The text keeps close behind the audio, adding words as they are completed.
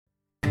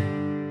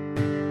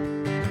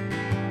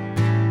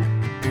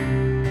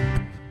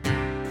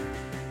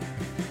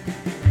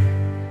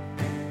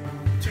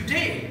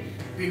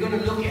we're going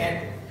to look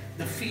at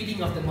the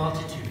feeding of the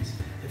multitudes,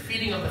 the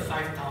feeding of the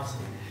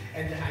 5,000.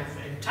 And I've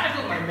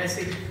entitled my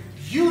message,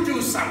 You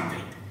Do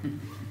Something.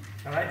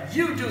 All right?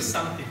 You do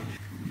something.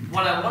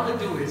 What I want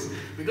to do is,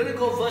 we're going to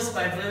go verse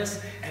by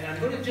verse, and I'm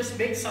going to just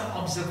make some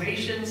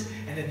observations,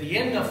 and at the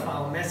end of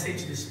our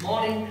message this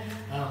morning,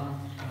 I'm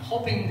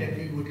hoping that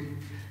we would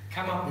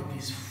come up with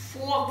these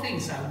 4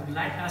 things I would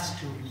like us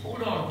to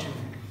hold on to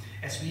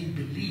as we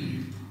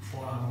believe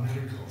for our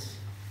miracles.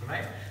 All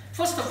right?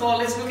 First of all,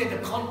 let's look at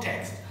the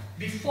context.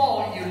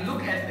 Before you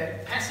look at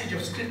that passage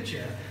of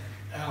scripture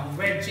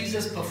where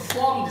Jesus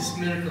performed this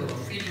miracle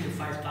of feeding the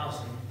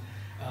 5,000,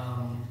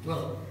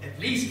 well, at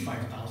least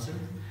 5,000,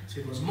 so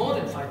it was more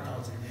than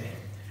 5,000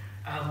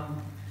 there.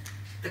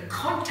 The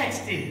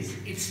context is,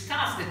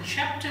 the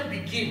chapter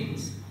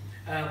begins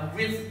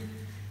with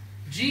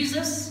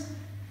Jesus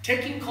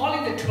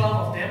calling the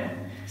 12 of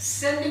them,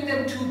 sending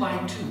them 2 by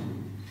 2.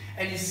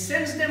 And he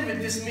sends them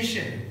with this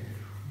mission.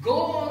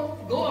 Go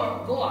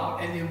out,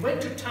 and they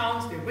went to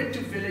towns, they went to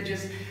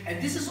villages, and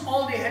this is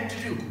all they had to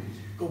do.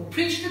 Go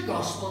preach the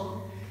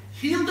gospel,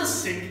 heal the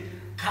sick,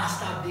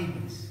 cast out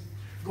demons.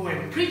 Go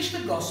and preach the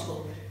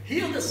gospel,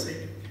 heal the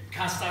sick,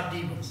 cast out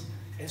demons.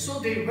 And so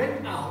they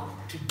went out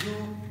to do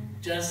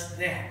just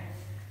that.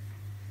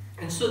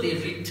 And so they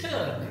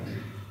returned.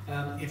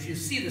 If you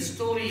see the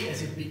story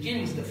as it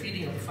begins, the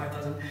feeding of the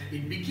 5,000,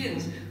 it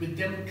begins with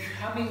them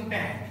coming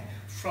back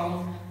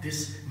from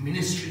this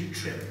ministry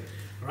trip.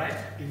 Right?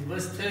 In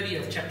verse 30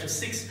 of chapter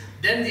 6,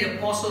 then the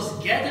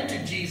apostles gathered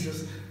to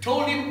Jesus,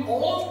 told him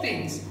all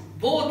things,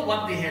 both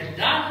what they had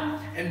done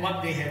and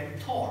what they had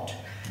taught.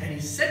 And he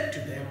said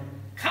to them,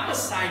 come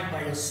aside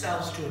by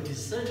yourselves to a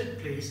deserted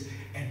place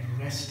and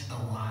rest a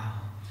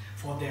while.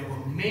 For there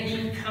were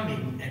many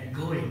coming and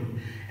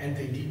going, and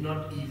they did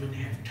not even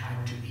have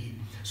time to eat.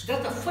 So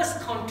that's the first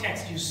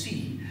context you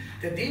see,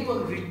 that they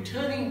were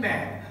returning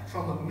back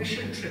from a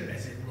mission trip,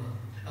 as it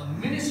were, a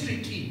ministry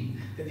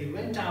team, that they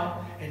went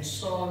out and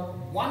saw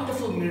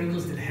wonderful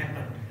miracles that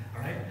happened.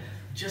 All right?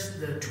 Just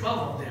the 12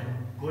 of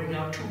them going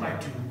out 2 by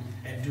 2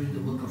 and doing the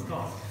work of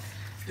God.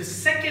 The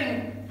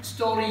second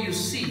story you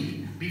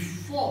see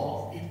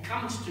before it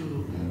comes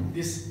to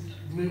this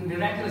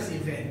miraculous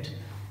event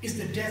is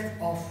the death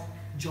of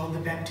John the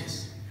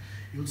Baptist.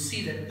 You'll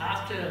see that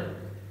after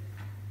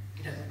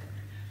that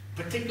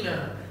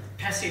particular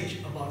passage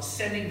about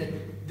sending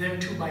them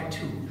 2 by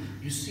 2,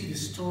 you see the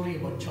story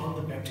about John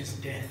the Baptist's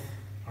death.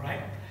 All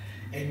right?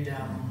 And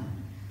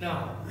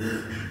now,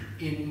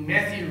 in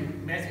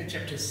Matthew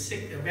chapter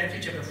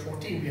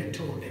 14, we are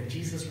told that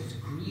Jesus was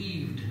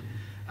grieved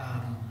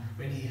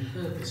when he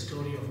heard the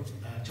story of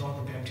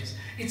John the Baptist.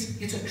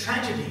 It's a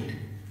tragedy,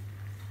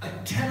 a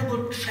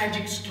terrible,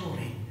 tragic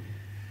story.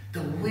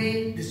 The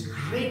way this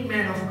great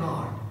man of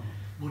God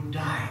would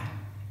die.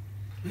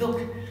 Look,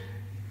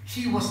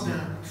 he was the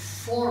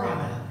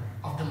forerunner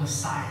of the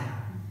Messiah.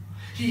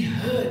 He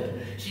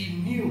heard, he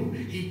knew,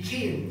 he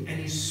came and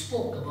he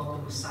spoke about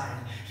the Messiah.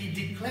 He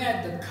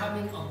declared the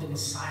coming of the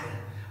Messiah,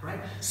 right?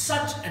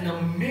 Such an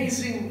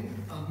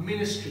amazing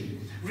ministry,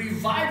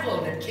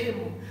 revival that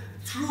came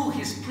through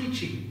his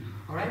preaching,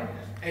 all right?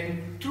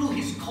 And through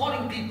his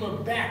calling people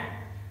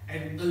back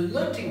and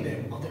alerting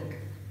them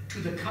to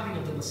the coming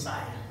of the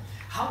Messiah.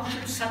 How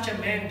should such a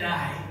man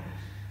die?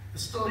 The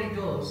story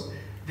goes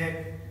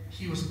that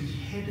he was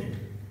beheaded.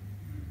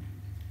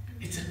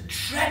 It's a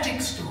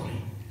tragic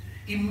story.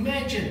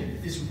 Imagine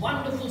this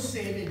wonderful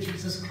Savior,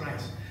 Jesus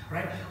Christ,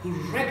 right, who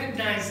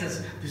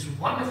recognizes this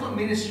wonderful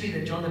ministry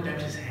that John the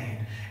Baptist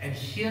had, and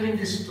hearing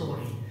this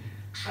story,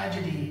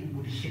 tragedy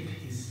would hit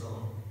his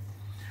soul.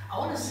 I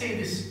want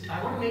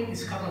to make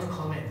this couple of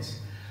comments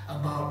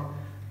about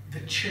the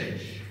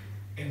church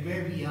and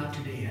where we are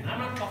today. And I'm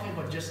not talking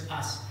about just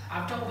us,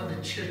 I'm talking about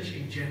the church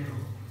in general,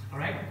 all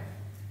right?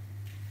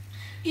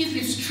 If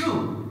it's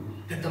true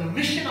that the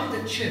mission of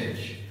the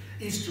church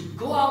is to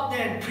go out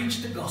there and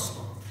preach the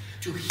gospel,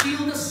 to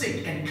heal the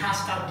sick and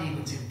cast out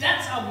demons. If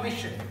that's our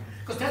mission,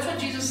 because that's what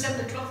Jesus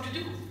sent the 12 to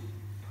do.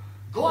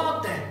 Go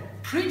out there,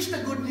 preach the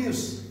good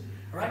news,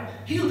 right?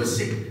 Heal the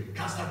sick,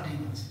 cast out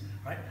demons,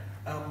 right?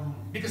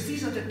 Because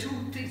these are the 2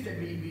 things that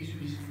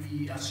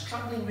we are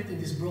struggling with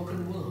in this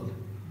broken world,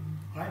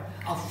 right?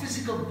 Our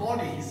physical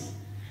bodies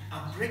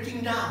are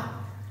breaking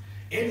down.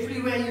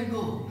 Everywhere you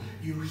go,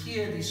 you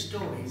hear these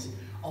stories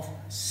of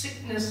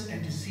sickness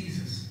and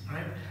diseases,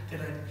 right?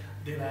 That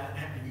are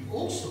happening.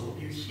 Also,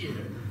 you hear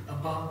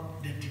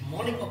about the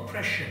demonic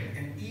oppression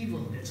and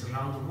evil that's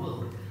around the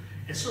world.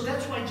 And so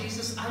that's why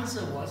Jesus'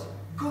 answer was,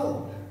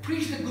 go,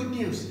 preach the good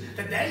news,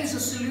 that there is a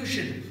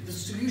solution. The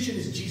solution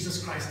is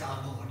Jesus Christ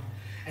our Lord.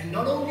 And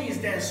not only is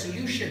there a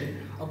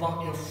solution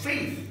about your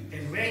faith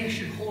and where you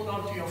should hold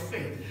on to your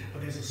faith,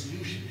 but there's a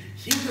solution.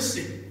 Heal the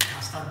sick,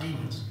 cast out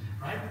demons,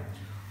 right?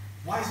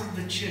 Why isn't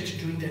the church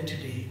doing that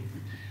today?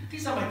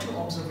 These are my 2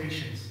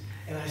 observations.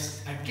 And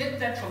I get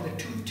that from the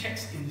 2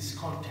 texts in this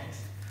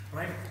context,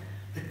 right?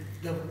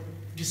 The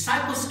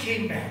disciples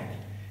came back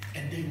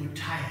and they were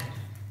tired.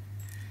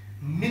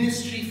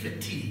 Ministry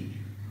fatigue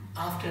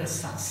after a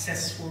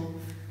successful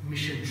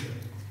mission trip.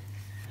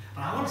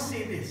 But I want to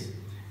say this.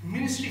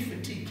 Ministry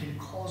fatigue can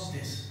cause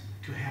this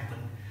to happen,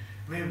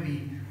 where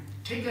we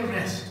take a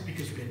rest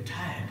because we're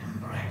tired,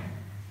 all right?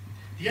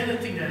 The other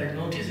thing that I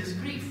notice is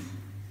grief.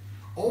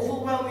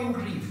 Overwhelming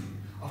grief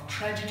of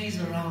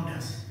tragedies around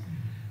us,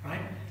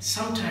 right?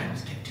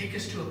 Sometimes can take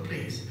us to a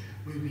place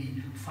where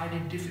we find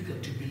it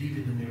difficult to believe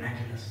in the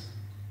miraculous.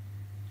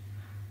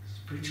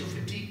 Spiritual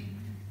fatigue,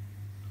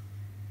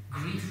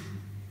 grief,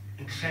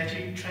 and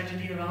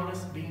tragedy around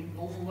us, being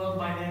overwhelmed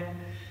by that,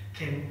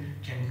 can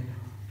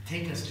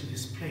take us to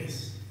this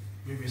place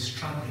where we're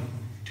struggling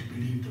to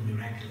believe the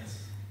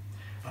miraculous.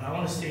 But I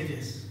want to say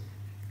this.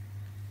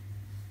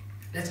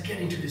 Let's get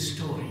into this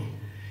story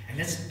and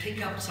let's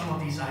pick up some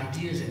of these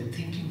ideas and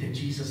thinking that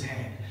Jesus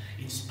had.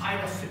 In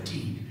spite of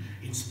fatigue,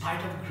 in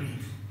spite of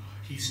grief,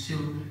 he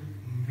still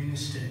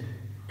ministered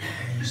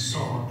and he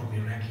saw the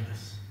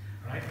miraculous.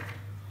 Right?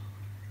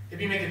 Let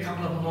me make a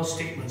couple of more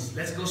statements.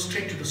 Let's go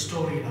straight to the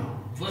story now.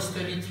 Verse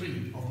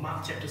 33 of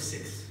Mark chapter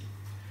 6.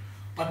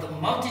 But the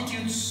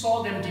multitude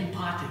saw them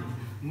departing.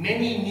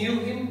 Many knew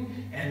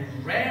him and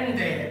ran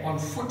there on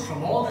foot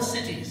from all the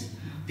cities.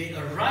 They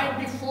arrived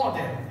before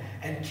them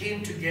and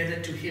came together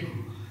to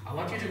him. I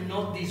want you to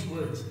note these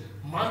words.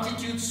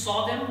 Multitude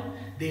saw them,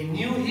 they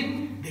knew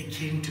him, they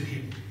came to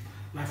him.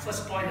 My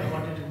first comment I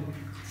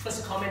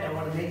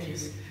want to make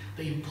is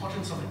the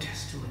importance of a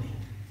testimony.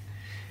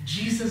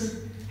 Jesus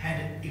had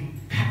an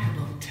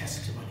impeccable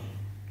testimony.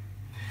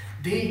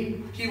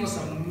 He was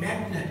a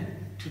magnet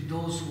to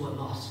those who were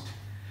lost.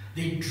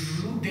 They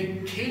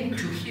came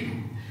to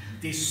him.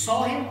 They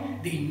saw him,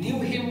 they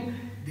knew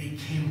him, they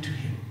came to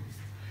him.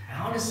 And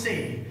I want to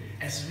say,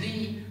 as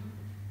we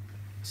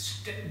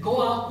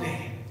go out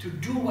there to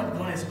do what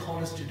God has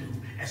called us to do,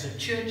 as a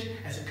church,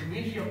 as a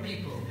community of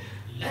people,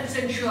 let's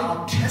ensure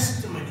our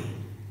testimony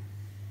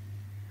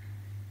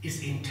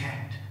is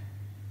intact.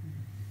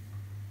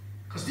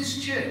 Because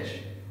this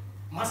church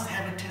must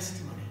have a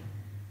testimony.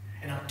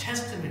 And our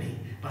testimony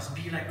must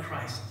be like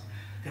Christ.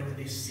 That when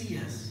they see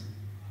us,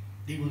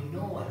 they will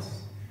know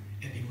us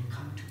and they will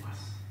come to us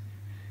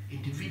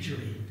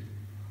individually.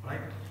 Right?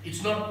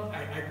 It's not,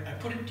 I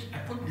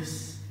put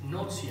this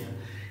notes here.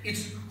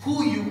 It's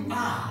who you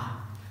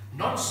are,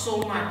 not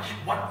so much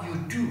what you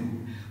do,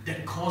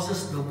 that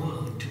causes the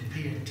world to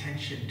pay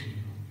attention to you.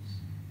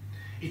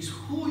 It's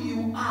who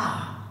you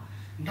are,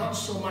 not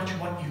so much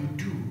what you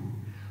do,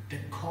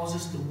 that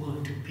causes the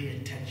world to pay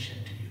attention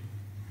to you.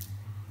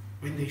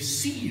 When they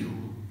see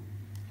you,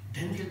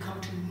 then they'll come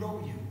to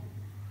know you.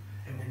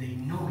 And when they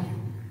know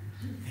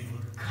you, they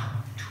will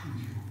come to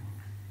you.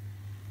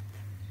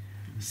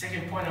 The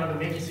second point I want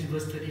to make is in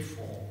verse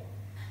 34.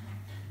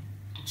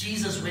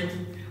 Jesus,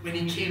 when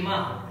he came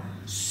out,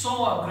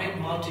 saw a great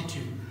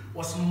multitude,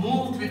 was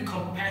moved with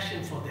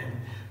compassion for them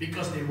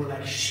because they were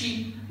like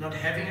sheep not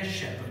having a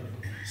shepherd.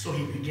 So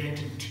he began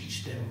to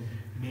teach them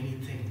many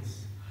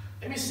things.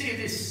 Let me say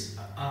this.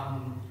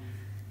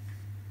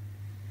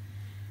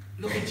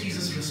 Look at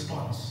Jesus'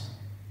 response.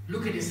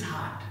 Look at his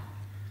heart.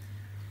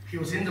 He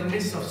was in the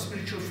midst of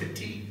spiritual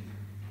fatigue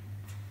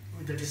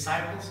with the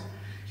disciples.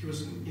 He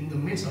was in the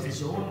midst of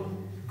his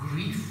own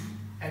grief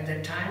at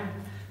that time.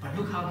 But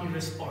look how he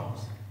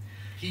responds.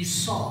 He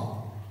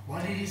saw.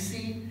 What did he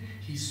see?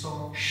 He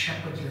saw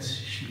shepherdless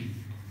sheep.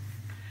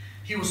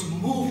 He was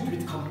moved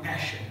with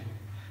compassion.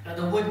 Now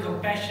the word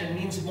compassion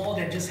means more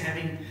than just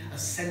having a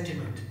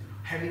sentiment,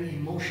 having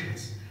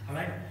emotions. All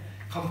right?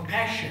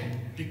 Compassion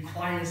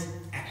requires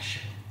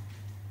action.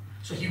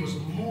 So he was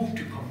moved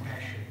to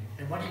compassion.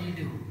 And what did he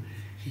do?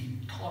 He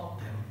taught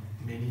them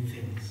many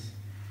things.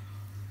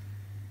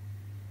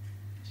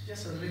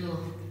 Just a little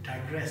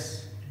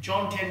digress.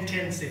 John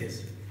 10:10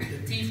 says, "The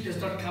thief does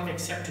not come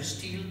except to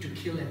steal, to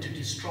kill, and to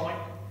destroy.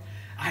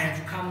 I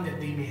have come that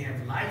they may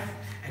have life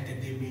and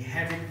that they may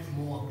have it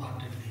more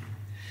abundantly."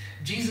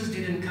 Jesus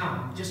didn't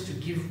come just to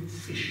give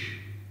fish.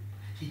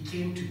 He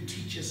came to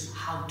teach us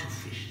how to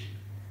fish.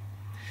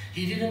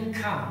 He didn't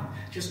come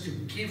just to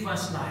give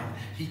us life.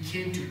 He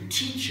came to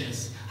teach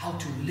us how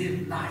to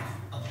live life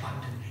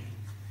abundantly.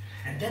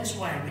 And that's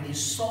why when he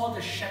saw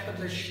the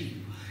shepherdless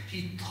sheep,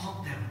 he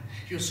taught them.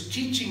 He was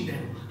teaching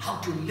them how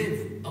to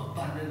live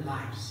abundant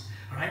lives.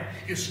 All right?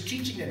 He was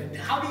teaching them.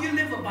 How do you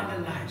live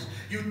abundant lives?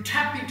 You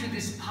tap into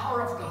this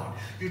power of God.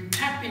 You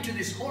tap into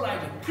this whole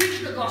idea.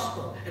 Preach the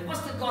gospel. And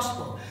what's the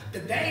gospel?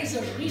 That there is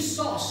a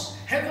resource,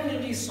 heavenly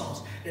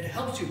resource, that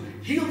helps you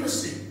heal the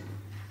sick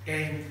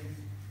and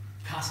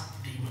cast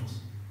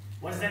demons.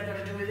 What has that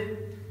got to do with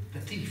it?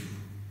 The thief.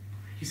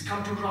 He's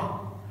come to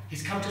rob.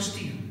 He's come to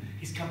steal.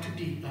 He's come to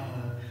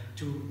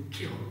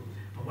kill.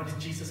 But what did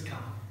Jesus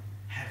come?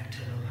 Have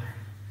eternal life.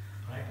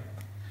 Right?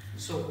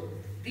 So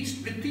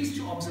with these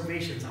two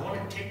observations, I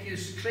want to take you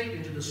straight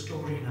into the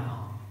story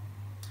now.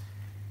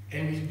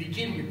 And we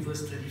begin with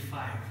verse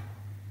 35.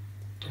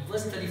 In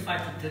verse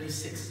 35 to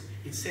 36,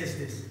 it says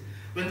this.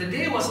 When the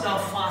day was now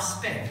far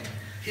spent,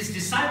 his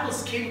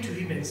disciples came to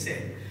him and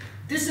said,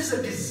 "This is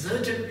a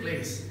deserted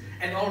place,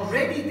 and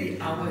already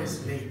the hour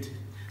is late.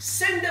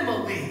 Send them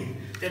away,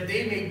 that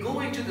they may go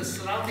into the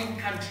surrounding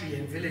country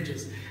and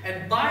villages,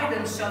 and buy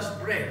themselves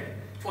bread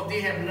for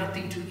they have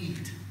nothing to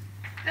eat.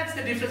 That's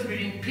the difference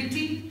between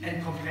pity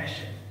and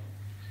compassion.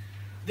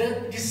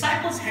 The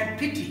disciples had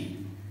pity.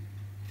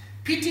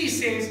 Pity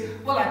says,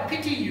 well, I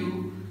pity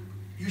you,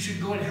 you should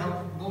go and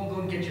help, go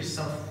and get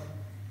yourself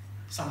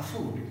some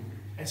food.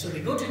 And so they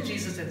go to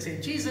Jesus and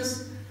say,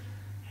 Jesus,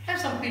 have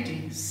some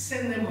pity,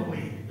 send them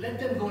away. Let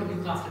them go and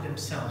look after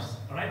themselves,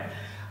 all right?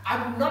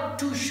 I'm not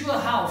too sure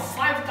how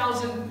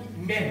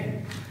 5,000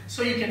 men,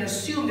 so you can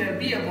assume there'll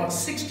be about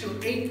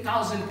 6,000 to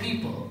 8,000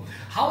 people.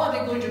 How are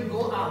they going to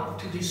go out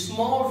to these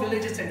small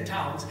villages and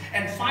towns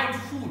and find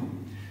food?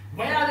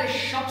 Where are there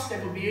shops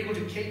that will be able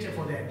to cater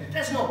for them?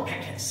 There's no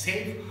Pack and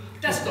Save.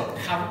 There's no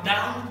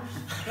Countdown,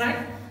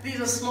 right? These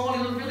are small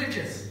little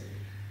villages.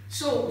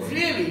 So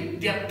really,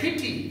 their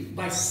pity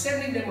by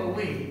sending them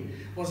away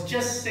was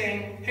just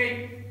saying,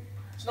 hey,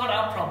 it's not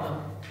our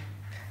problem.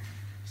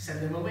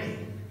 Send them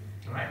away,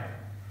 all right?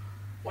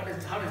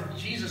 How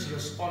does Jesus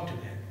respond to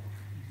that?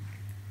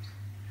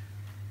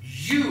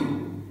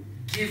 You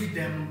give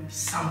them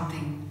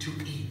something to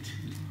eat.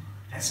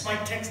 That's my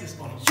text this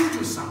morning. You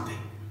do something.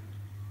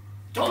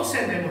 Don't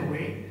send them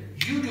away.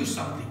 You do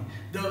something.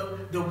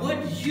 The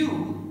word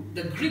you,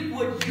 the Greek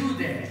word you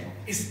there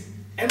is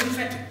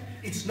emphatic.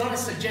 It's not a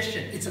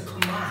suggestion. It's a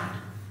command.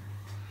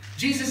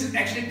 Jesus is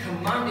actually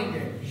commanding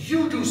them.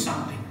 You do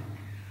something.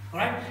 All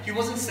right? He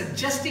wasn't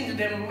suggesting to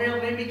them, well,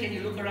 maybe can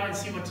you look around and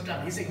see what's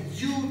done. He's saying,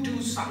 you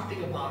do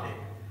something about it.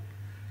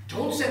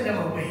 Don't send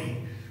them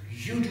away.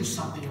 You do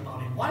something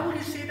about it. Why would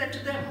he say that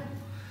to them?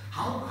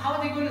 How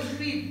are they going to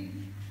feed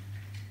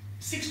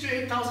 6,000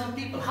 to 8,000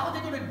 people? How are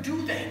they going to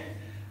do that?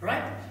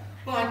 Right?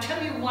 Well, I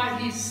tell you why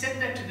he said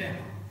that to them.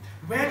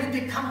 Where did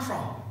they come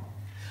from?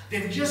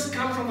 They've just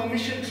come from a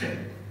mission trip.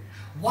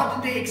 What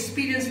did they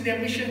experience in their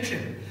mission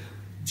trip?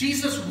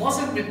 Jesus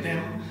wasn't with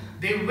them.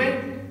 They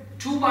went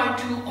 2 by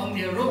 2 on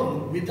their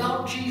own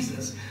without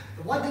Jesus.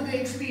 What did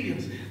they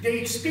experience? They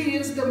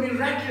experienced the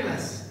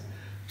miraculous.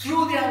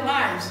 Through their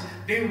lives,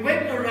 they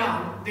went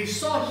around, they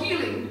saw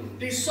healing,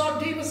 they saw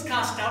demons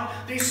cast out,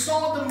 they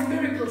saw the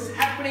miracles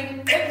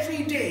happening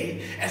every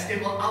day as they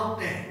were out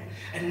there.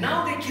 And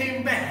now they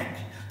came back,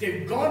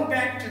 they've gone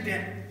back to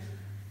that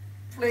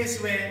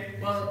place where,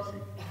 well,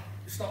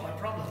 it's not my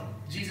problem.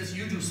 Jesus,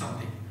 you do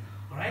something,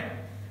 all right?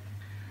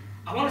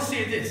 I want to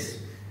say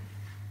this.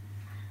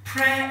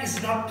 Prayer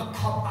is not a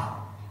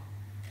cop-out.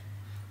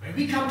 When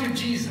we come to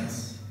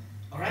Jesus,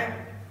 all right,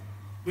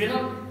 we're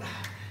not,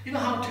 you know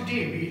how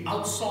today we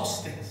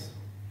outsource things.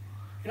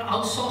 You know,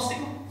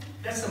 outsourcing,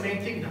 that's the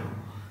main thing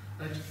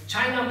now.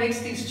 China makes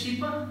things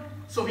cheaper,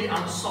 so we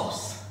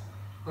outsource.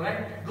 All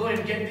right? Go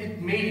and get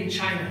it made in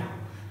China.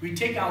 We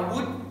take our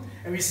wood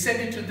and we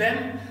send it to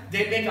them.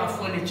 They make our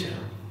furniture.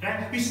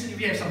 Right?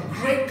 We have some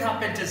great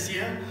carpenters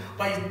here,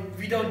 but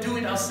we don't do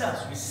it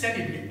ourselves. We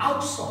send it, we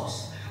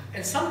outsource.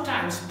 And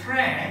sometimes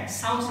prayer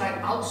sounds like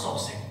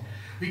outsourcing.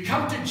 We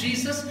come to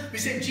Jesus, we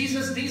say,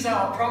 Jesus, these are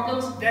our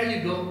problems. There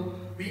you go.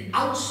 We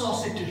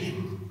outsource it to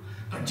him.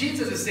 But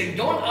Jesus is saying,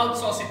 don't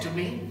outsource it to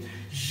me.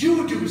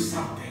 You do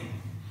something.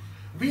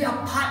 We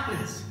are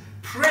partners.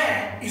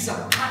 Prayer is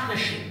a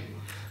partnership.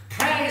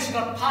 Prayer is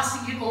not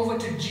passing it over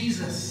to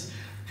Jesus.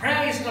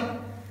 Prayer is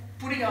not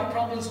putting our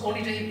problems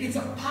only to him. It's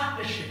a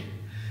partnership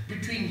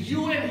between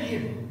you and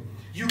him.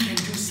 You can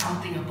do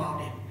something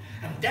about it.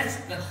 And that's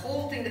the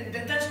whole thing.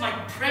 That's my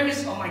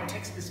premise of my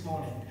text this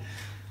morning.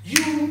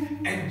 You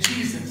and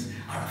Jesus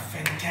are a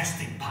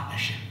fantastic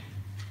partnership.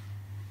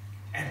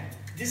 And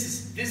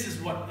this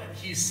is what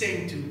he's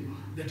saying to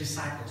the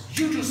disciples.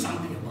 You do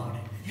something about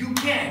it. You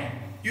can.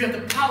 You have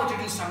the power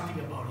to do something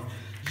about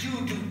it.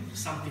 You do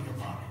something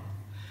about it.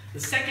 The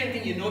second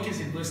thing you notice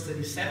in verse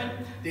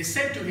 37, they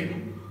said to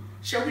him,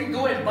 shall we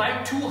go and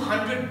buy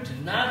 200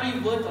 denarii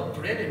worth of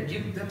bread and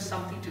give them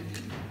something to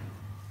eat?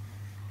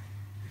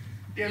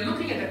 They're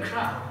looking at the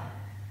crowd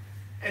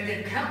and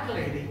they're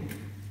calculating.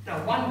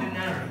 Now 1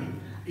 denarii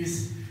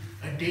is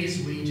a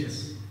day's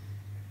wages.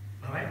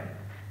 Alright?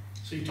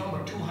 So you're talking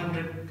about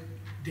 200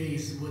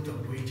 days worth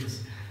of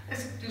wages.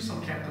 Let's do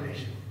some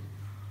calculation.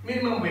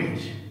 Minimum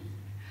wage.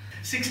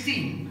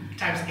 16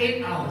 times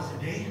 8 hours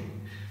a day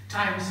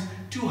times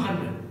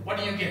 200. What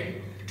do you get?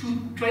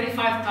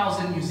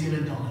 25,000 New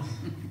Zealand dollars.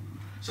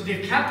 So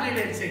they've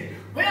calculated and said,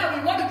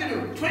 well, what are we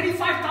going to do?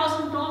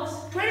 $25,000?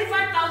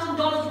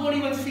 $25,000 won't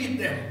even feed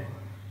them.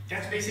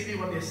 That's basically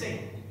what they're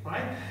saying,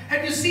 right?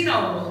 Have you seen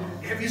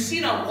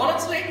our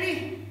wallets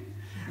lately?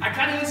 I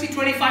can't even see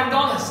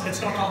 $25.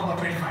 Let's not talk about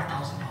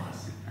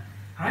 $25,000.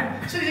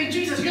 Right? So they say,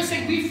 Jesus, you're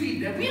saying we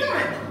feed them. We don't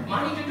have the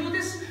money to do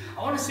this.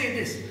 I want to say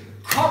this.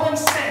 Common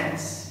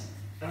sense,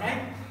 all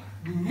right?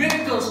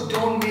 Miracles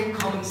don't make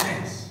common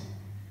sense.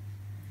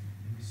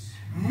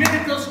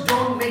 Miracles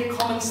don't make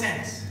common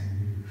sense.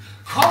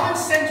 Common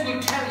sense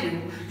will tell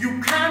you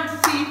you can't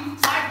feed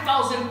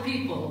 5,000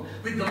 people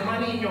with the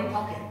money in your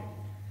pocket.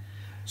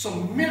 So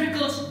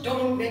miracles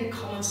don't make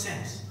common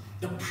sense.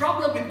 The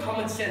problem with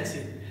common sense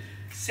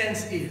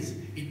is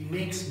it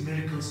makes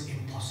miracles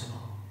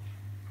impossible.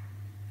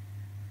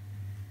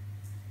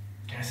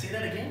 Can I say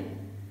that again?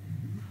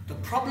 The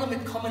problem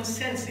with common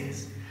sense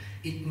is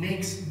It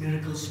makes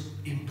miracles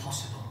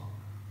impossible.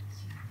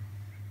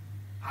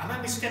 I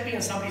might be stepping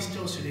on somebody's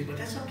toes today, but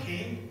that's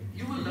okay.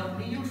 You will love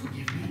me, you'll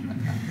forgive me.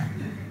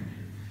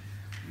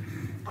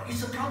 But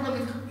it's a problem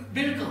with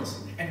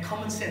miracles and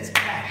common sense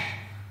clash.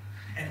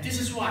 And this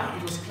is why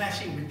it was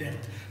clashing with them.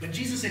 But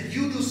Jesus said,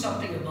 you do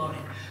something about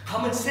it.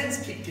 Common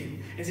sense kicked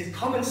in and said,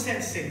 common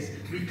sense says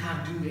we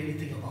can't do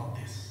anything about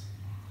this.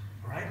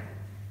 Alright?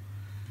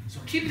 So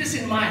keep this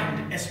in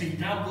mind as we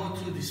now go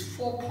through these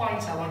 4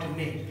 points I want to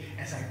make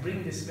as I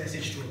bring this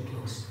message to a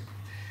close.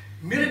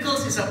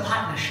 Miracles is a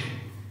partnership.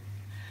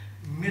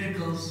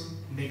 Miracles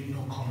make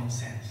no common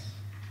sense.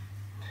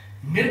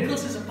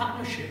 Miracles is a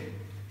partnership,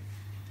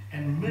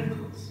 and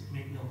miracles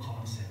make no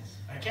common sense.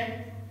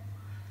 Okay?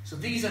 So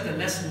these are the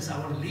lessons I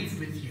want to leave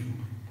with you.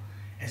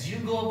 As you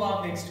go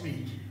about next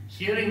week,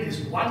 hearing this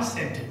one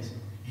sentence,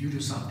 you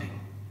do something.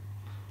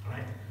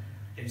 Alright?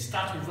 It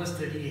starts with verse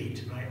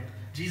 38, right?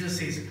 Jesus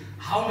says,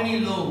 how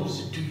many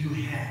loaves do you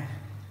have?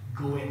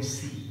 Go and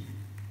see.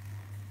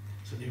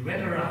 So they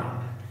went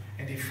around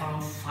and they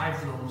found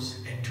 5 loaves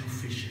and 2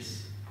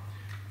 fishes.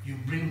 You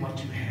bring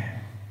what you have.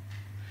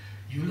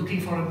 You're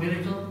looking for a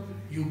miracle?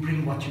 You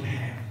bring what you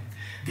have.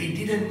 They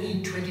didn't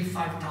need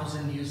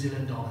 25,000 New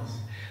Zealand dollars.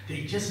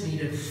 They just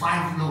needed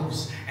 5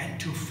 loaves and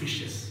 2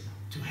 fishes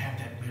to have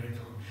that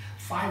miracle.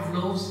 5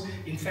 loaves,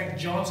 in fact,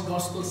 John's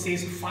Gospel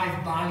says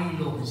 5 barley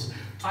loaves.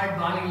 5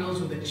 barley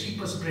loaves were the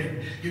cheapest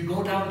bread. You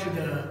go down to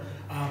the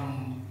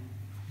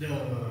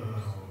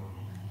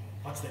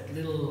what's that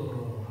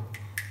little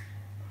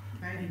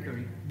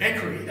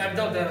bakery.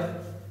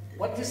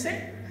 What did you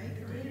say?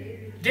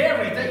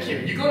 Dairy, thank you.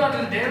 You go down to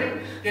the dairy,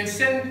 they'll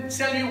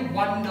sell you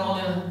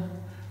 $1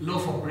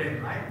 loaf of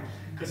bread, right?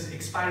 Because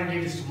expiry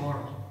date is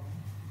tomorrow,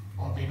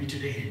 or maybe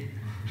today.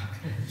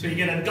 So you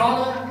get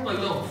 $1 per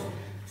loaf,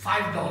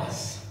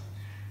 $5.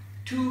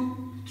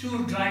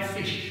 Two dry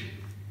fish,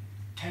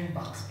 $10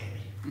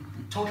 maybe.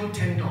 Total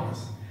 $10,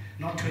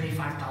 not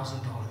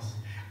 $25,000.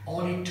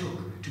 All it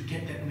took to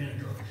get that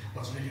miracle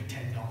was really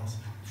 $10.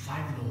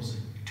 5 loaves,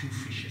 2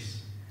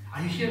 fishes.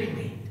 Are you hearing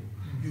me?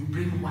 You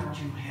bring what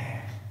you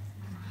have.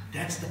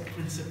 That's the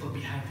principle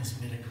behind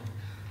this miracle.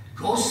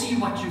 Go see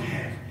what you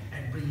have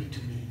and bring it to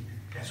me.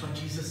 That's what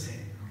Jesus said.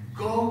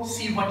 Go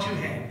see what you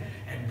have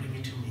and bring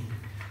it to me.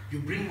 You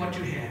bring what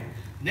you have.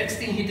 Next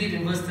thing he did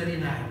in verse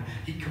 39,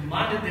 he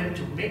commanded them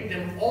to make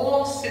them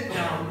all sit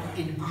down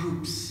in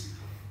groups.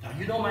 Now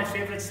you know my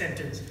favorite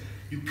sentence,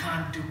 you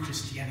can't do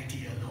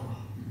Christianity alone.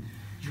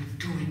 You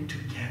do it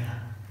together.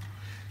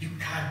 You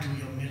can't do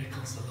your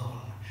miracles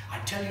alone. I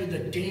tell you, the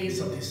days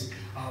of this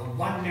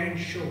one-man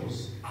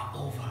shows are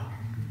over.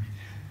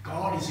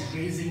 God is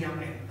raising up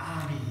an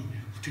army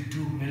to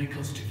do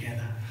miracles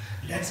together.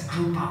 Let's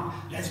group up.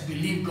 Let's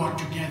believe God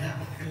together.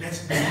 And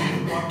let's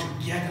believe God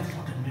together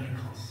for the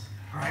miracles.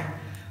 Alright?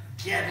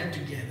 Gather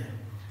together.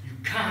 You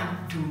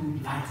can't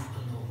do life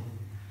alone.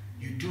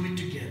 You do it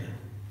together.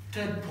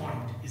 Third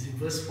point is in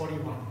verse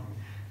 41.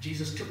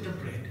 Jesus took the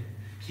bread.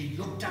 He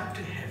looked up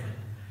to heaven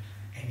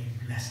and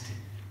he blessed it.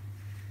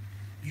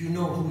 You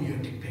know who you're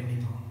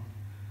depending on.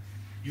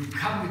 You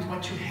come with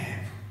what you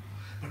have,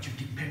 but you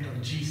depend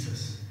on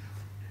Jesus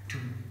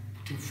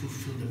to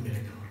fulfill the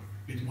miracle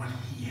with what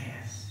he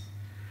has.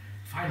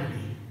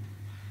 Finally,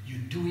 you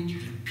do it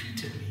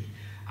repeatedly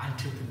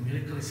until the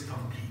miracle is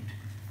complete.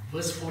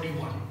 Verse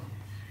 41,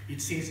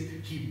 it says,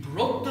 he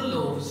broke the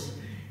loaves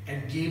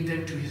and gave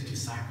them to his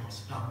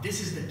disciples. Now,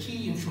 this is the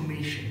key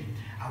information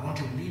I want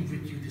to leave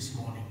with you this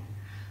morning.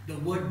 The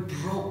word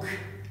broke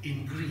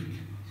in Greek,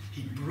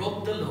 he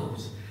broke the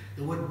loaves.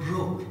 The word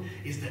broke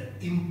is the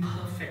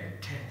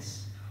imperfect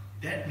tense.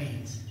 That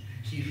means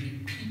he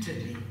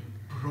repeatedly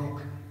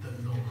broke the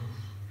loaf.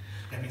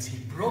 That means he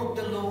broke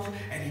the loaf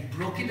and he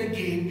broke it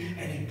again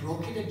and he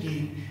broke it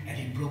again and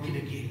he broke it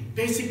again.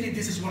 Basically,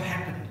 this is what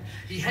happened.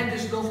 He had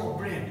this loaf of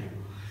bread.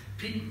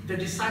 The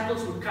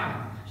disciples would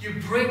come. You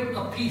break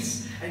a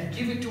piece and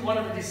give it to one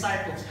of the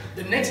disciples.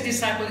 The next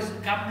disciple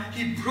would come.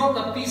 He broke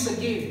a piece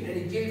again and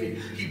he gave it.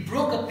 He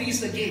broke a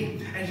piece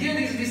again. And here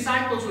these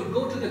disciples will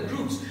go to the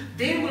groups.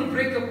 They will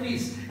break a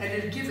piece and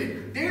they'll give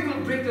it. They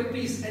will break a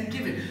piece and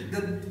give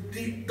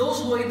it.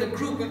 Those who are in the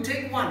group will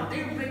take one.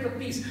 They will break a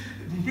piece.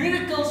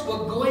 Miracles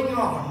were going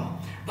on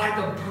by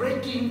the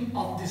breaking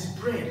of this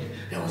bread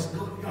that was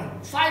going on.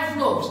 5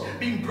 loaves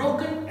being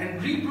broken and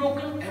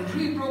rebroken and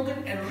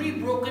rebroken and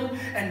rebroken,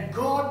 and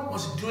God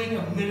was doing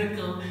a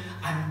miracle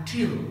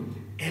until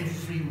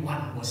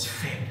everyone was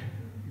fed.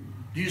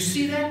 Do you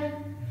see that?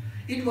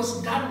 It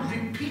was done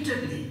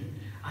repeatedly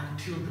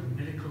until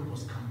the miracle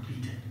was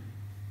completed.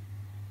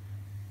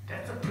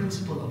 That's the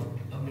principle of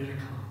a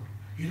miracle.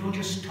 You don't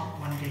just stop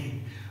one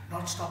day,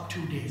 not stop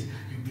 2 days.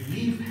 You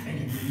believe and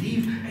you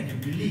believe and you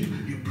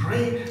believe. You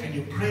pray and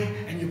you pray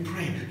and you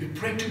pray. You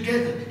pray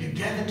together. You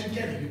gather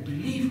together. You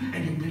believe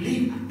and you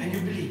believe and you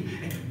believe.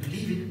 And you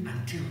believe it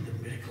until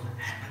the miracle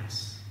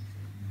happens.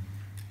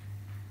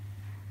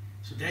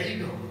 So there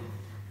you go.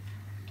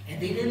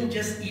 And they didn't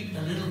just eat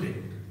a little bit.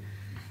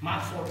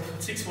 Mark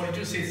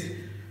 6:42 says,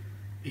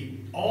 they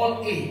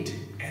all ate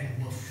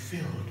and were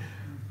filled.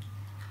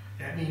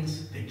 That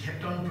means they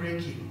kept on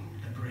breaking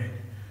the bread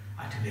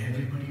until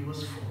everybody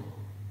was full.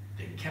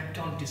 They kept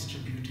on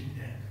distributing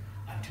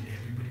that until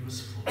everybody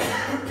was full.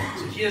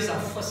 So here's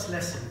our first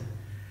lesson,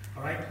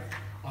 all right,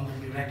 on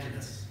the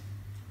miraculous.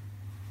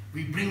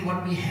 We bring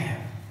what we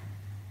have.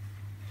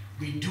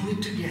 We do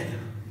it together.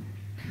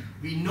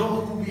 We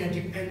know who we are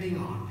depending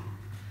on.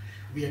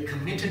 We are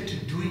committed to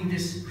doing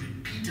this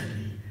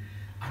repeatedly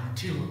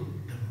until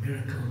the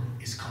miracle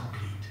is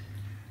complete.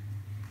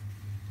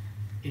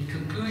 In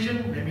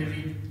conclusion, let me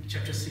read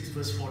chapter 6,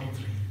 verse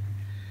 43.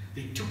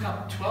 They took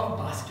up 12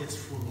 baskets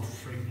full of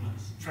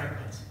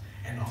fragments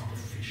and of the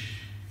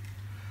fish.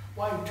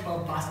 Why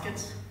 12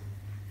 baskets?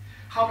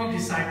 How many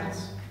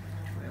disciples?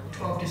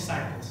 12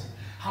 disciples.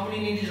 How many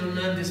needed to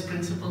learn this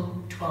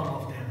principle? 12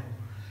 of them.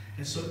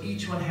 And so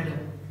each one had a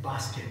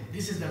basket.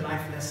 This is the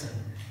life lesson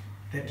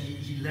that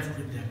he left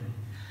with them.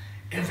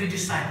 Every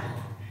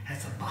disciple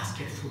has a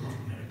basket full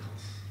of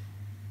miracles.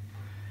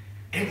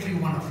 Every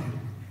one of you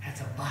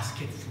has a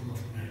basket full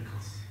of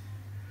miracles.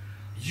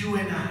 You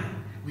and I,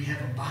 we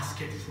have a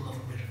basket full of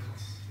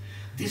miracles.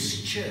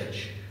 This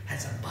church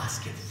has a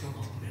basket full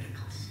of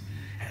miracles.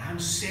 And I'm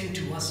saying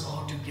to us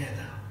all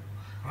together,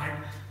 right?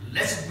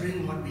 Let's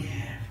bring what we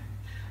have.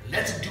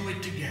 Let's do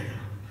it together.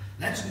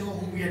 Let's know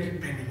who we are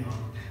depending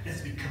on.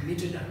 Let's be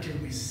committed until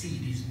we see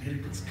these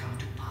miracles come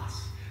to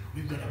pass.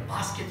 We've got a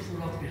basket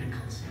full of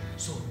miracles,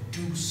 so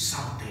do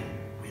something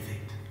with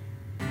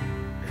it.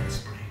 Let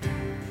us pray.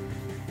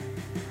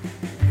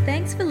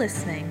 Thanks for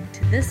listening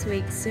to this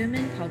week's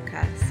sermon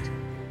podcast.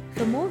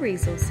 For more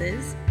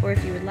resources, or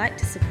if you would like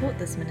to support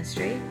this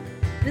ministry,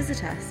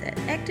 visit us at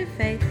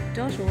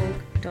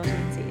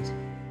activefaith.org.nz.